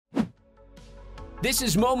This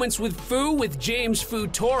is Moments with Foo with James Foo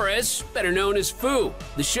Torres, better known as Foo,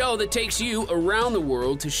 the show that takes you around the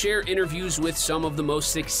world to share interviews with some of the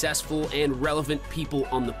most successful and relevant people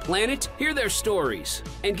on the planet, hear their stories,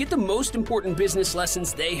 and get the most important business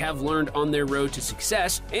lessons they have learned on their road to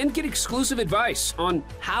success, and get exclusive advice on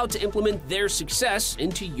how to implement their success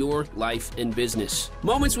into your life and business.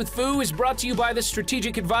 Moments with Foo is brought to you by the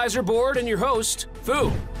Strategic Advisor Board and your host,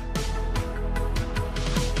 Foo.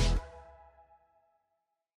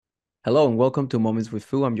 Hello and welcome to Moments with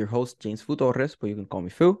Foo. I'm your host, James Foo Torres, but you can call me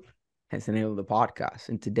Foo, hence the name of the podcast.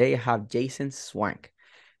 And today I have Jason Swenk.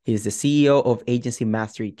 He's the CEO of Agency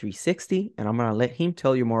Mastery 360, and I'm going to let him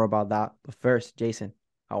tell you more about that. But first, Jason,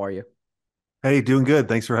 how are you? Hey, doing good.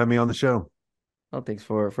 Thanks for having me on the show. Well, thanks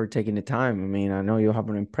for taking the time. I mean, I know you have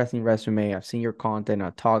an impressive resume. I've seen your content. I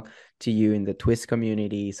talked to you in the Twist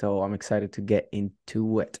community, so I'm excited to get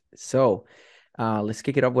into it. So let's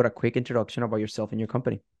kick it up with a quick introduction about yourself and your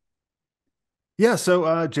company. Yeah,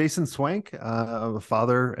 so Jason Swenk, a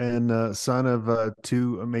father and son of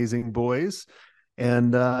two amazing boys.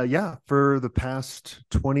 And for the past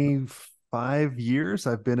 25 years,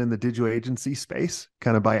 I've been in the digital agency space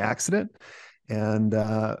kind of by accident and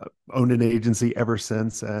owned an agency ever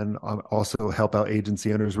since. And also help out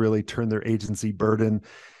agency owners really turn their agency burden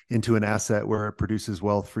into an asset where it produces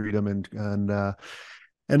wealth, freedom, and a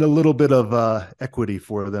little bit of equity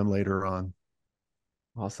for them later on.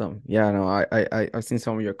 Awesome. Yeah, no, I've seen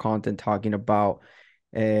some of your content talking about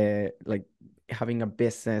like having a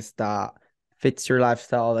business that fits your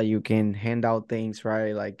lifestyle, that you can hand out things,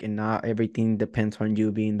 right? Like, and not everything depends on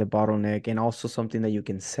you being the bottleneck, and also something that you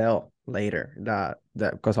can sell later. That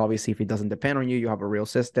because obviously if it doesn't depend on you, you have a real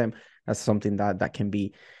system. That's something that can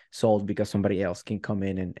be sold because somebody else can come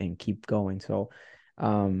in and keep going. So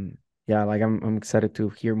yeah, like I'm excited to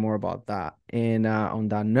hear more about that. And on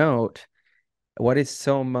that note, what is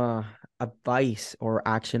some advice or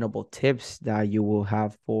actionable tips that you will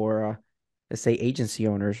have for, let's say, agency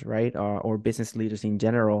owners, right? Or business leaders in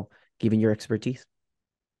general, given your expertise?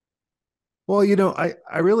 Well,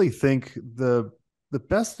 I really think the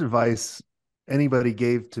best advice anybody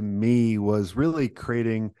gave to me was really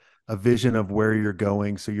creating a vision of where you're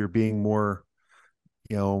going. So you're being more,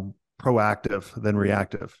 proactive than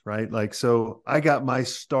reactive, right? Like, so I got my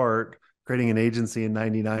start creating an agency in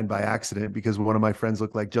 99 by accident because one of my friends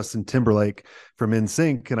looked like Justin Timberlake from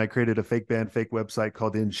NSYNC, and I created a fake band, fake website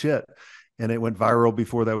called In Shit, and it went viral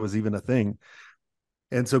before that was even a thing.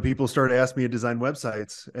 And so people started asking me to design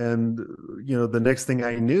websites. And, the next thing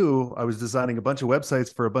I knew, I was designing a bunch of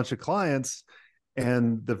websites for a bunch of clients.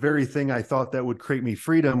 And the very thing I thought that would create me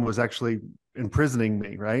freedom was actually imprisoning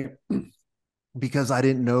me, right? Because I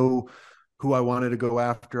didn't know who I wanted to go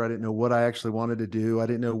after. I didn't know what I actually wanted to do. I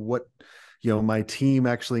didn't know what, my team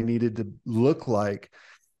actually needed to look like.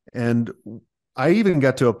 And I even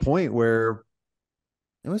got to a point where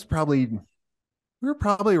we were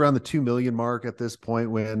probably around the 2 million mark at this point,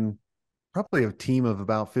 when probably a team of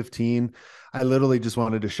about 15, I literally just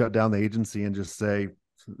wanted to shut down the agency and just say,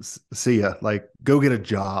 see ya, like, go get a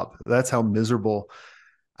job. That's how miserable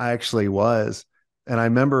I actually was. And I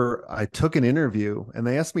remember I took an interview and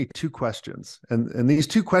they asked me two questions. And these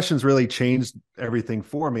two questions really changed everything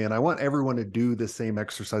for me. And I want everyone to do the same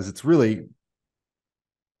exercise. It's really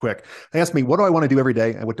quick. They asked me, what do I want to do every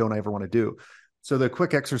day? And what don't I ever want to do? So the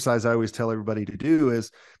quick exercise I always tell everybody to do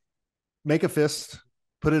is make a fist,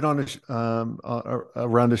 put it on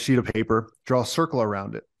around a sheet of paper, draw a circle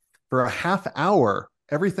around it. For a half hour,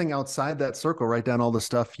 everything outside that circle, write down all the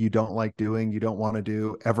stuff you don't like doing, you don't want to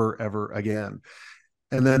do ever again.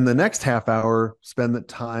 And then the next half hour, spend the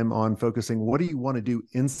time on focusing, what do you want to do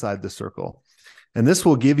inside the circle? And this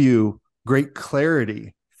will give you great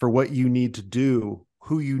clarity for what you need to do,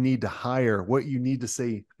 who you need to hire, what you need to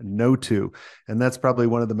say no to. And that's probably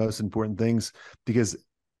one of the most important things, because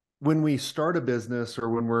when we start a business, or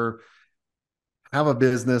when have a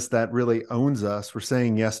business that really owns us, we're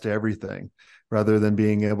saying yes to everything rather than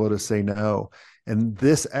being able to say no. And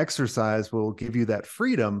this exercise will give you that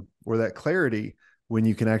freedom or that clarity when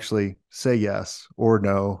you can actually say yes or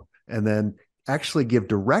no, and then actually give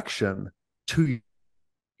direction to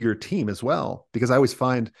your team as well. Because I always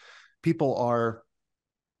find people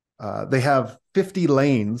they have 50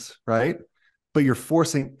 lanes, right? But you're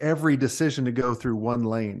forcing every decision to go through one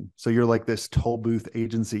lane. So you're like this toll booth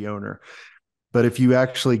agency owner. But if you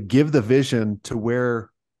actually give the vision to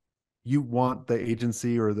where you want the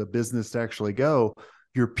agency or the business to actually go,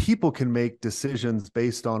 your people can make decisions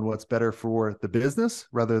based on what's better for the business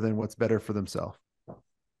rather than what's better for themselves.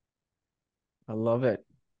 I love it.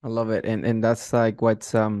 And that's like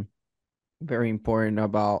what's very important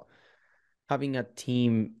about having a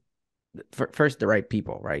team first, the right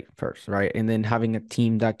people, right? First, right? And then having a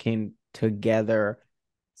team that can together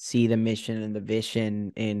see the mission and the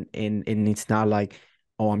vision, and it's not like,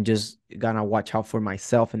 oh, I'm just gonna watch out for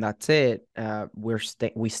myself and that's it.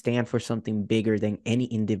 We stand for something bigger than any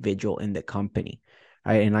individual in the company.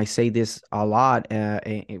 Right? And I say this a lot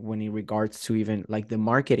when in regards to even like the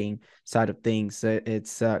marketing side of things.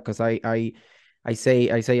 It's because I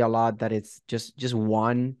say a lot that it's just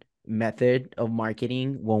one method of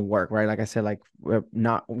marketing won't work, right? Like I said, like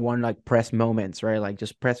not one like press moments, right? Like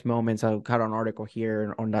just press moments. I'll cut an article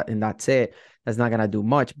here on that, and that's it. That's not gonna do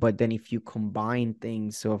much. But then if you combine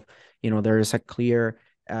things of, there is a clear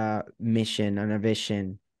mission and a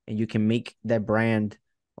vision, and you can make that brand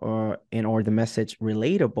or the message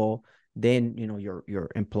relatable, then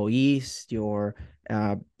your employees, your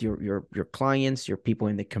clients, your people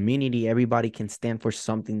in the community, everybody can stand for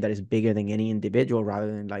something that is bigger than any individual, rather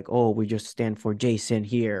than like, oh, we just stand for Jason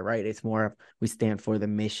here, right? It's more of we stand for the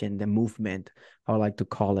mission, the movement, I would like to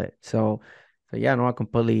call it. So yeah, no, I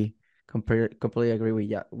completely agree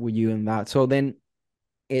with you in that. So then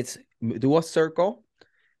it's do a circle,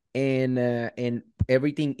 and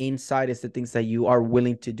everything inside is the things that you are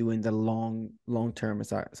willing to do in the long term. Is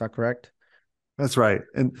that correct? That's right.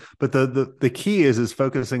 But the key is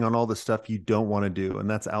focusing on all the stuff you don't want to do, and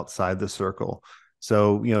that's outside the circle.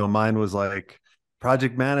 So, mine was like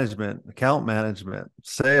project management, account management,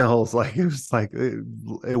 sales, like it was like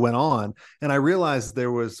it went on. And I realized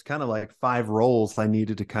there was kind of like 5 roles I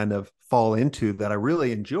needed to kind of fall into that I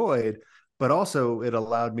really enjoyed, but also it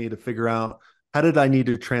allowed me to figure out how did I need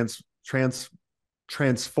to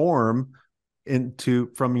transform into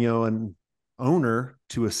from, an owner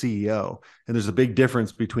to a CEO. And there's a big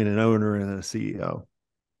difference between an owner and a CEO.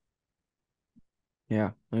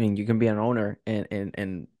 Yeah, I mean, you can be an owner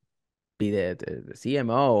and be the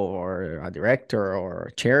CMO or a director or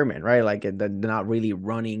a chairman, right? Like they're not really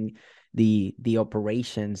running the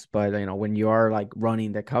operations, but when you are like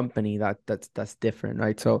running the company, that's different,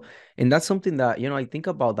 right? So, and that's something that I think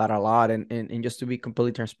about that a lot, and just to be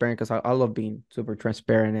completely transparent, because I love being super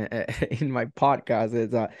transparent in my podcast.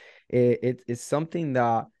 It's something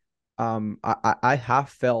that I have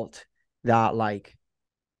felt that like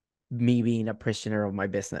me being a prisoner of my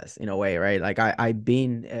business in a way, right? Like I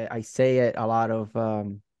say it a lot of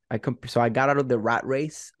so I got out of the rat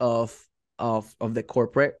race of the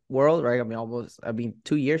corporate world, right? I mean, I've been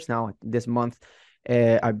 2 years now this month.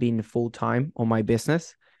 I've been full time on my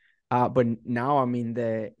business. But now I'm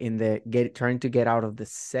trying to get out of the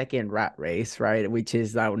second rat race, right? Which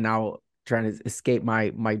is now trying to escape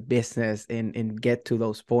my business and get to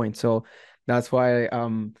those points. So that's why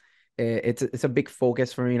it's a big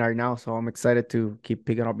focus for me right now. So I'm excited to keep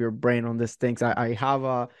picking up your brain on these things. I have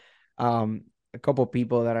a couple of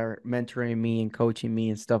people that are mentoring me and coaching me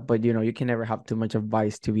and stuff, but you can never have too much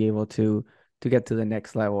advice to be able to get to the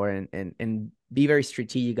next level, and be very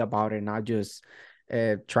strategic about it, not just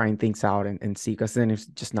trying things out and see, because then it's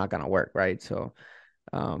just not gonna work, right? So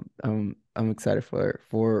I'm excited for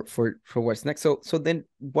what's next. So then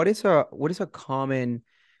what is a common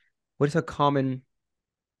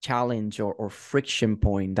challenge or friction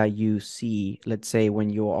point that you see, let's say, when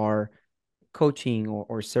you are coaching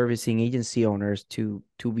or servicing agency owners to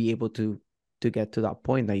be able to get to that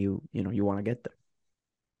point that you want to get there?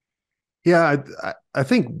 Yeah, I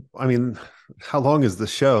think, I mean, how long is the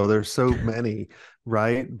show? There's so many,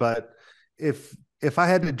 right? But if I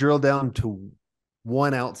had to drill down to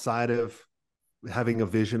one outside of having a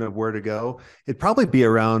vision of where to go, it'd probably be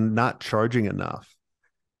around not charging enough,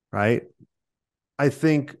 right? I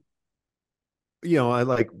think, I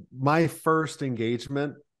like my first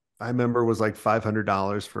engagement, I remember was like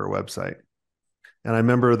 $500 for a website. And I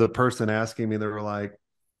remember the person asking me, they were like,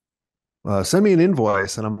 send me an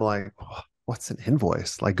invoice. And I'm like, what's an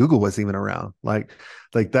invoice? Like Google wasn't even around. Like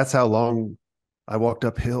that's how long I walked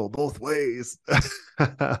uphill both ways.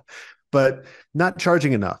 But not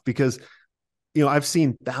charging enough because, I've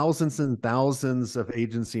seen thousands and thousands of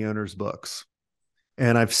agency owners' books,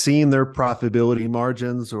 and I've seen their profitability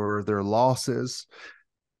margins or their losses.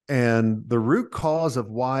 And the root cause of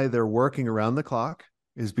why they're working around the clock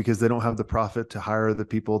is because they don't have the profit to hire the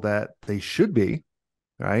people that they should be,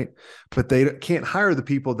 right? But they can't hire the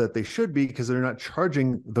people that they should be because they're not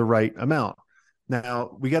charging the right amount.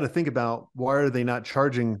 Now, we got to think about, why are they not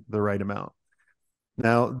charging the right amount?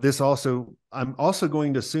 Now, I'm also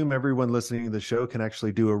going to assume everyone listening to the show can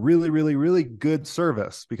actually do a really, really, really good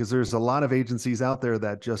service, because there's a lot of agencies out there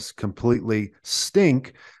that just completely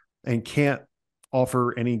stink and can't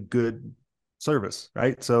offer any good service,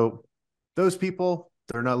 right? So those people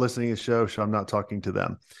They're not listening to the show, so I'm not talking to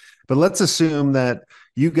them. But let's assume that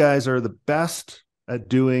you guys are the best at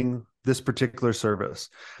doing this particular service.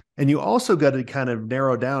 And you also got to kind of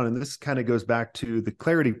narrow down, and this kind of goes back to the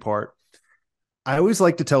clarity part. I always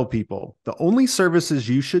like to tell people the only services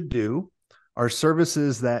you should do are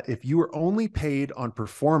services that if you were only paid on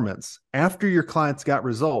performance after your clients got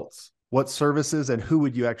results, what services and who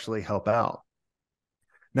would you actually help out?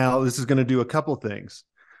 Now, this is going to do a couple things.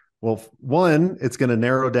 Well, one, it's going to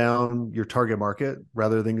narrow down your target market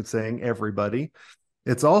rather than saying everybody.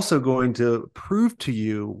 It's also going to prove to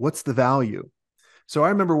you what's the value. So I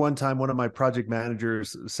remember one time one of my project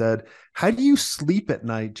managers said, "How do you sleep at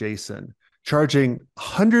night, Jason, charging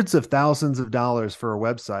hundreds of thousands of dollars for a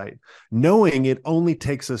website, knowing it only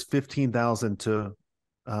takes us 15,000 to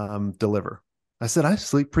deliver?" I said, "I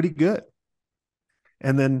sleep pretty good."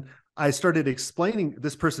 And then I started explaining,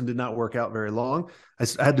 this person did not work out very long. I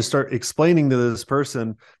had to start explaining to this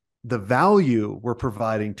person the value we're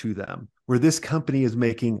providing to them, where this company is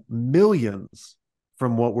making millions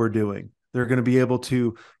from what we're doing. They're going to be able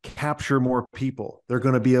to capture more people. They're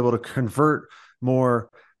going to be able to convert more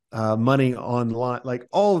money online, like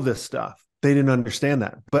all of this stuff. They didn't understand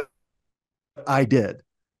that, but I did.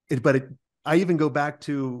 I even go back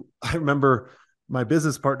to, I remember my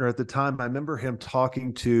business partner at the time, I remember him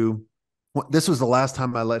talking to, this was the last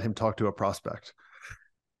time I let him talk to a prospect.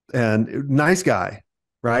 And nice guy,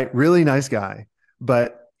 right? Really nice guy.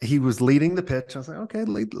 But he was leading the pitch. I was like, okay,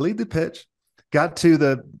 lead the pitch. Got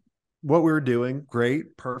to what we were doing.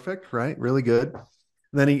 Great, perfect, right? Really good.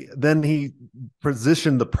 Then he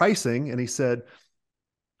positioned the pricing and he said,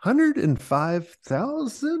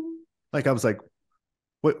 105,000. Like, I was like,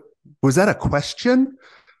 what was that a question?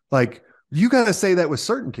 Like, you got to say that with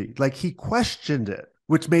certainty. Like, he questioned it,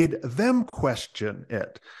 which made them question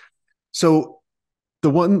it. So the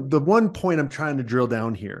one point I'm trying to drill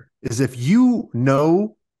down here is, if you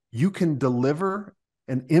know you can deliver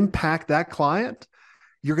and impact that client,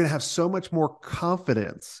 you're going to have so much more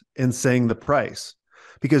confidence in saying the price,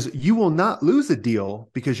 because you will not lose a deal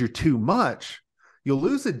because you're too much. You'll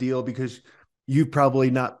lose a deal because you probably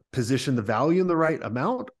not positioned the value in the right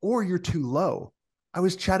amount, or you're too low. I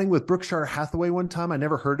was chatting with Berkshire Hathaway one time. I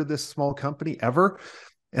never heard of this small company ever.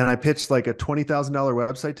 And I pitched like a $20,000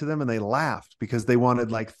 website to them, and they laughed because they wanted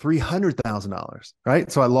like $300,000. Right.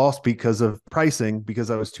 So I lost because of pricing, because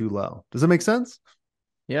I was too low. Does that make sense?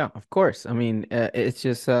 Yeah, of course. I mean, it's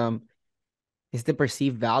just it's the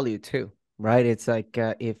perceived value too, right? It's like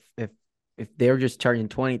if they're just charging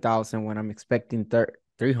 20,000 when I'm expecting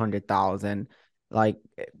 300,000, like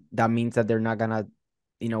that means that they're not gonna,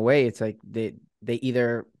 in a way, it's like they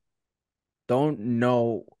either don't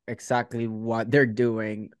know exactly what they're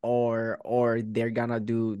doing, or they're gonna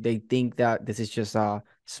do, they think that this is just a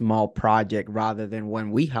small project rather than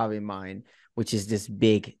when we have in mind, which is this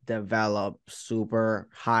big developed super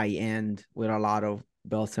high end with a lot of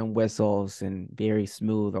bells and whistles and very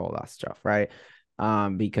smooth, all that stuff, right?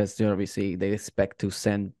 Because obviously they expect to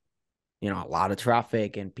send, a lot of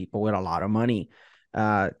traffic and people with a lot of money,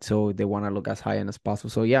 so they want to look as high end as possible.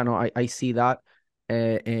 So yeah, no, I see that,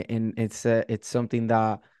 and it's something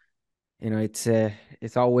that,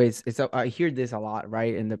 it's always, I hear this a lot,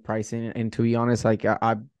 right, in the pricing. And to be honest, like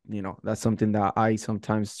I that's something that I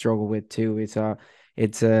sometimes struggle with too. It's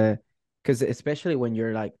because especially when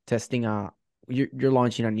you're like testing you're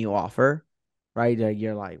launching a new offer, right?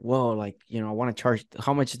 You're like, well, like, I want to charge,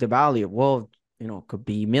 how much is the value? Well, could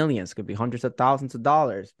be millions, could be hundreds of thousands of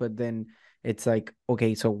dollars, but then it's like,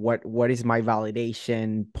 okay, so what is my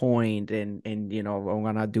validation point? And I'm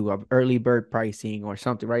gonna do a early bird pricing or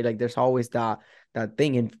something, right? Like there's always that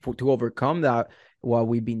thing. And to overcome that, what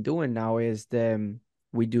we've been doing now is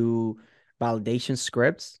we do validation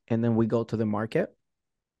scripts, and then we go to the market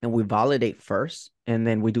and we validate first, and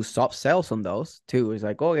then we do soft sales on those too. It's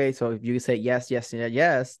like, okay, so if you say yes, yes, and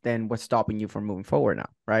yes, then what's stopping you from moving forward now,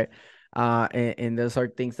 right? And those are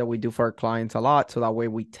things that we do for our clients a lot, so that way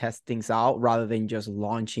we test things out rather than just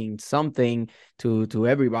launching something to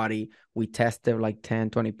everybody. We test it like 10,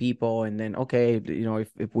 20 people, and then, okay,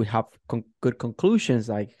 if we have good conclusions,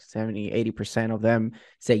 like 70-80% of them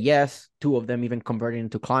say yes, two of them even converting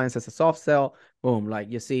into clients as a soft sell, boom,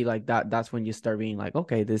 like you see, like that's when you start being like,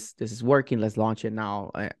 okay, this is working, let's launch it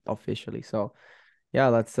now, officially. So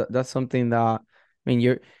yeah, that's something that, I mean,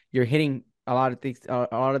 you're hitting a lot of things. A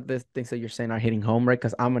lot of the things that you're saying are hitting home, right?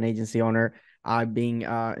 Because I'm an agency owner. I've been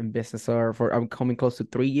in business I'm coming close to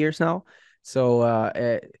 3 years now. So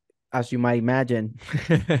as you might imagine,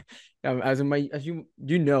 as you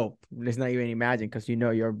know, let's not even imagine, because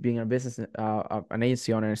you're being a business an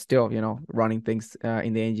agency owner and still running things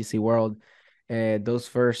in the agency world. those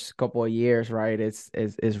first couple of years, right?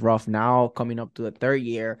 It's rough. Now coming up to the third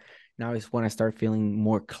year, now is when I start feeling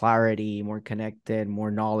more clarity, more connected, more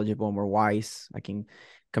knowledgeable, more wise. I can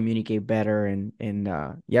communicate better, and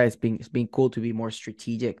yeah, it's been cool to be more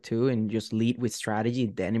strategic too, and just lead with strategy,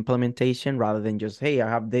 then implementation, rather than just, hey, I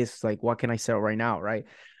have this, like, what can I sell right now, right?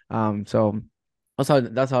 So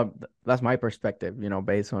that's my perspective,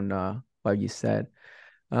 based on what you said.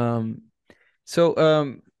 Um,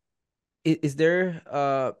 so is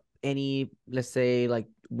there any, let's say, like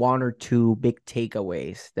one or two big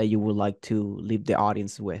takeaways that you would like to leave the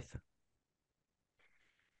audience with?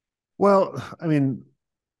 Well, I mean,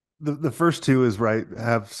 the first two is right.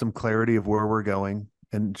 Have some clarity of where we're going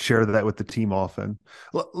and share that with the team often.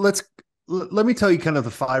 Let me tell you kind of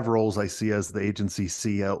the five roles I see as the agency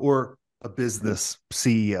CEO or a business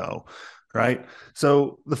CEO, right?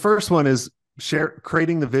 So the first one is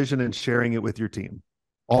creating the vision and sharing it with your team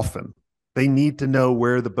often. They need to know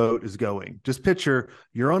where the boat is going. Just picture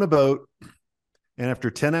you're on a boat, and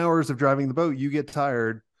after 10 hours of driving the boat, you get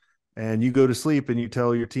tired and you go to sleep and you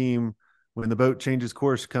tell your team, when the boat changes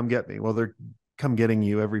course, come get me. Well, they're come getting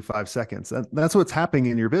you every 5 seconds. That's what's happening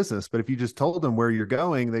in your business. But if you just told them where you're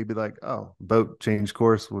going, they'd be like, oh, boat change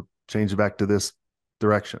course, we'll change it back to this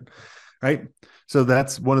direction. Right. So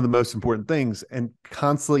that's one of the most important things. And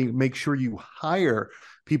constantly make sure you hire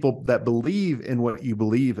people that believe in what you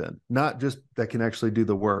believe in, not just that can actually do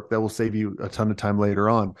the work. That will save you a ton of time later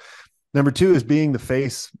on. Number two is being the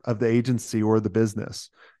face of the agency or the business.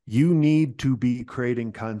 You need to be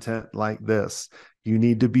creating content like this. You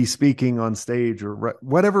need to be speaking on stage or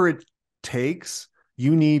whatever it takes.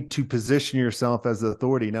 You need to position yourself as the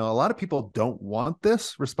authority. Now, a lot of people don't want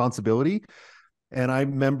this responsibility. And I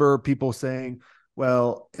remember people saying,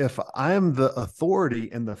 well, if I'm the authority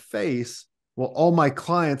and the face, well, all my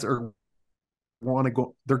clients they're going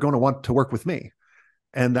to want to work with me.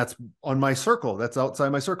 And that's on my circle. That's outside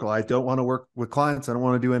my circle. I don't want to work with clients. I don't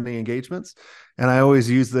want to do any engagements. And I always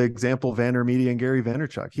use the example of VaynerMedia and Gary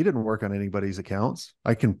Vaynerchuk. He didn't work on anybody's accounts.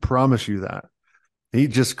 I can promise you that. He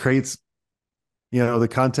just creates, the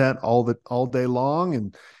content all day long,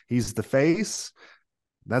 and he's the face.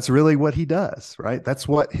 That's really what he does, right? That's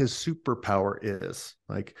what his superpower is,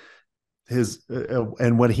 like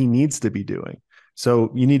and what he needs to be doing.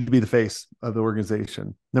 So you need to be the face of the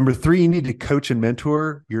organization. Number three, you need to coach and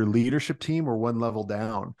mentor your leadership team or one level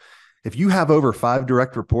down. If you have over 5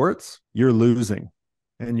 direct reports, you're losing,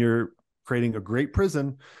 and you're creating a great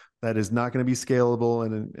prison that is not going to be scalable.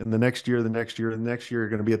 And in the next year, you're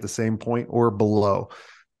going to be at the same point or below.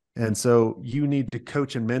 And so you need to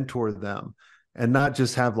coach and mentor them, and not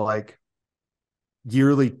just have like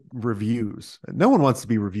yearly reviews. No one wants to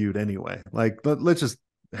be reviewed anyway. Like, let's just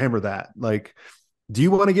hammer that. Like, do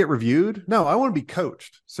you want to get reviewed? No, I want to be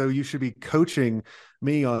coached. So you should be coaching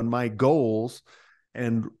me on my goals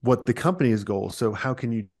and what the company's goals. So how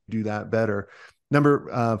can you do that better?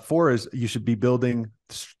 Number 4 is you should be building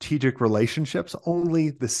strategic relationships.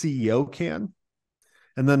 Only the CEO can.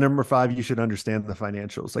 And then number 5, you should understand the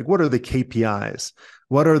financials. Like, what are the KPIs?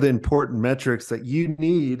 What are the important metrics that you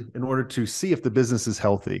need in order to see if the business is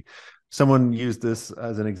healthy? Someone used this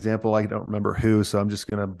as an example. I don't remember who, so I'm just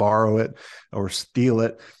going to borrow it or steal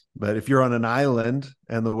it. But if you're on an island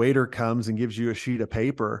and the waiter comes and gives you a sheet of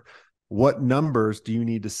paper, what numbers do you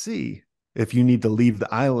need to see if you need to leave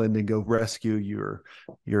the island and go rescue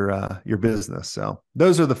your business? So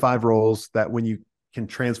those are the 5 roles that when you can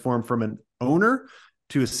transform from an owner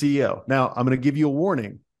to a CEO. Now, I'm going to give you a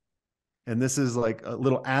warning. And this is like a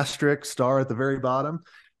little asterisk star at the very bottom.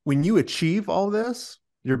 When you achieve all this,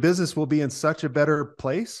 your business will be in such a better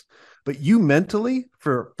place, but you mentally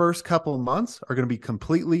for first couple of months are going to be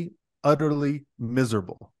completely, utterly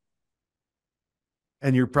miserable.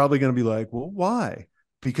 And you're probably going to be like, well, why?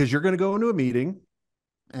 Because you're going to go into a meeting,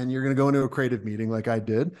 and you're going to go into a creative meeting like I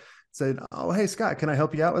did, say, oh, hey, Scott, can I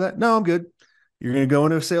help you out with that? No, I'm good. You're going to go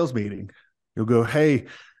into a sales meeting. You'll go, hey,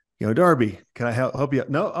 Darby, can I help you?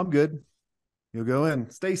 No, I'm good. You'll go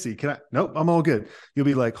in, Stacy, can I? Nope, I'm all good. You'll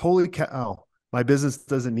be like, holy cow, my business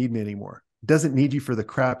doesn't need me anymore. It doesn't need you for the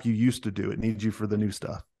crap you used to do. It needs you for the new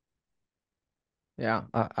stuff. Yeah,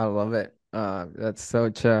 I love it. That's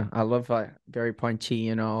such I love very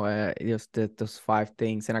punchy, just those 5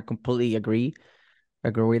 things, and I completely agree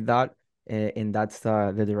with that. And that's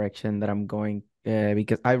the direction that I'm going,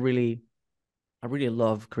 because I really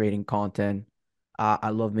love creating content.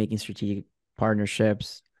 I love making strategic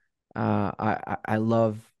partnerships. I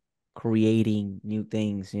love creating new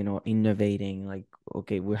things, innovating. Like,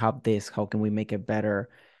 okay, we have this. How can we make it better?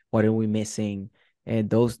 What are we missing? And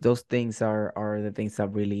those things are the things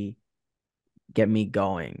that really get me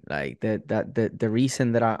going. Like the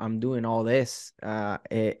reason that I'm doing all this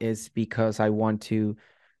is because I want to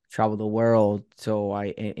travel the world. So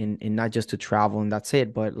and not just to travel and that's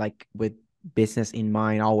it, but like with business in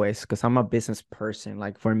mind always, because I'm a business person.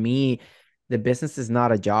 Like for me, the business is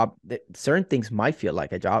not a job. Certain things might feel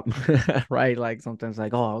like a job, right? Like sometimes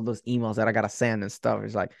like, oh, all those emails that I gotta send and stuff.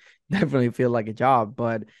 It's like definitely feel like a job,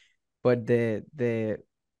 but the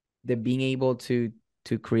being able to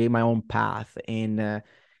create my own path and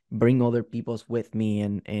bring other people's with me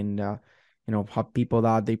and have people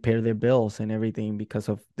that they pay their bills and everything because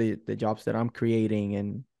of the jobs that I'm creating,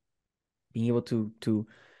 and being able to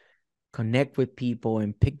connect with people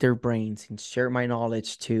and pick their brains and share my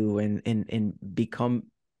knowledge too, and become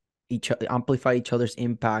amplify each other's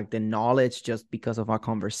impact and knowledge just because of our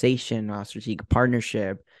conversation, strategic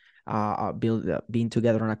partnership, being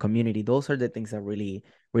together in a community. Those are the things that really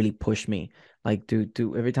push me. Like to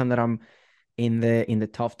every time that I'm in the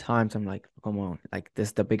tough times, I'm like, come on, like this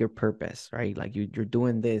is the bigger purpose, right? Like you're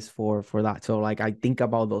doing this for that. So like I think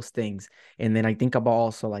about those things, and then I think about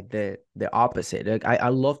also like the opposite. Like I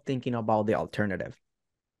love thinking about the alternative.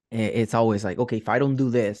 It's always like, okay, if I don't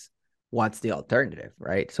do this, what's the alternative,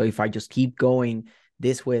 right? So if I just keep going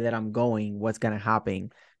this way that I'm going, what's gonna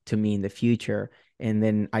happen to me in the future? And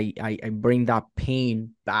then I bring that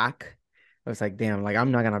pain back. I was like, damn, like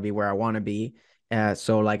I'm not gonna be where I want to be.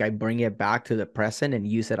 So like I bring it back to the present and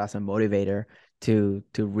use it as a motivator to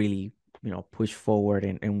really push forward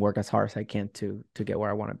and work as hard as I can to get where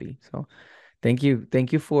I want to be. So thank you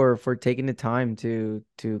for taking the time to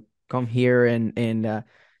come here and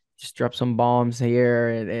just drop some bombs here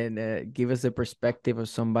and give us the perspective of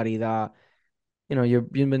somebody that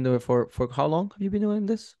you've been doing for how long have you been doing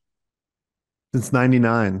this? Since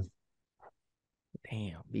 99.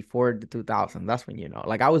 Damn, before the 2000, that's when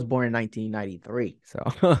like I was born in 1993,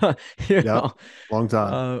 so Yep. Long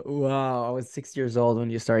time. wow, I was 6 years old when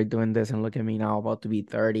you started doing this, and look at me now, about to be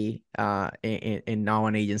 30, and now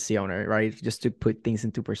an agency owner, right? Just to put things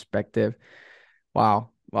into perspective.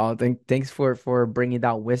 Wow. Well, thanks for bringing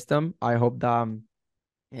that wisdom. I hope that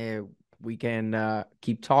uh, we can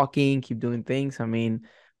keep talking, keep doing things. I mean,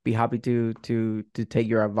 be happy to take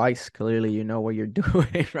your advice. Clearly, you know what you're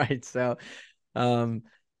doing, right? So, um,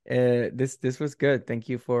 this was good. Thank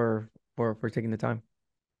you for taking the time.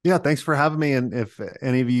 Yeah, thanks for having me. And if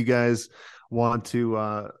any of you guys want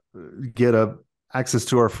to get access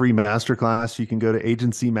to our free masterclass, you can go to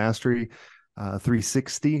agencymastery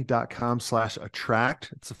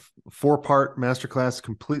 360.com/attract. It's a 4-part masterclass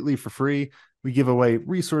completely for free. We give away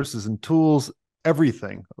resources and tools,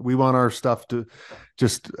 everything. We want our stuff to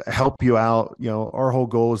just help you out. Our whole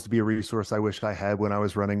goal is to be a resource I wish I had when I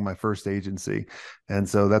was running my first agency. And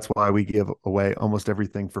so that's why we give away almost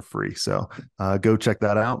everything for free. So go check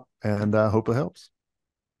that out, and hope it helps.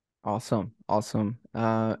 Awesome.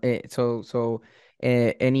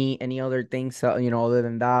 Any other things, other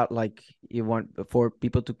than that, like you want for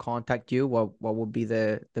people to contact you, what would be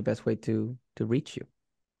the best way to reach you?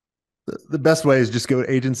 The best way is just go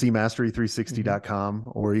to agencymastery360.com,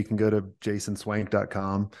 or you can go to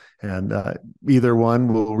jasonswank.com, and either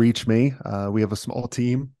one will reach me. We have a small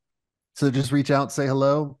team, so just reach out, say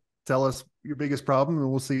hello, tell us your biggest problem, and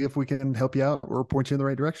we'll see if we can help you out or point you in the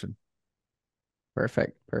right direction.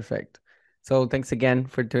 Perfect. So thanks again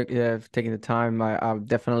for taking the time. I'm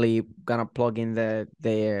definitely gonna plug in the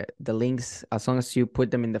links as long as you put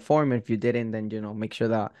them in the form. If you didn't, then make sure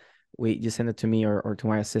that you send it to me or to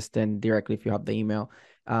my assistant directly if you have the email.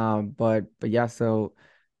 But yeah, so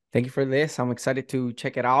thank you for this. I'm excited to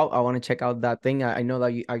check it out. I want to check out that thing. I know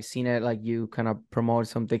that I've seen it, like you kind of promote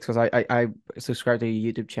some things because I subscribe to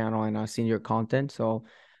your YouTube channel and I've seen your content. So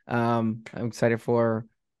I'm excited for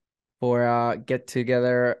get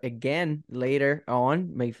together again later on,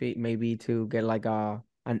 maybe to get like an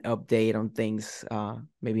update on things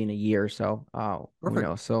maybe in a year or so.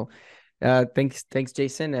 So thanks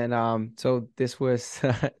Jason, and so this was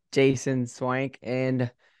Jason Swenk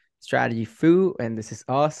and Strategy Foo, and this is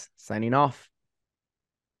us signing off.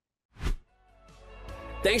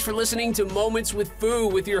 Thanks for listening to Moments with Foo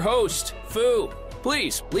with your host Foo.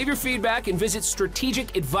 Please leave your feedback and visit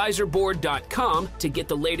strategicadvisorboard.com to get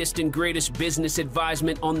the latest and greatest business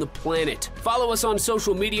advisement on the planet. Follow us on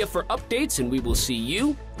social media for updates, and we will see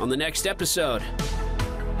you on the next episode.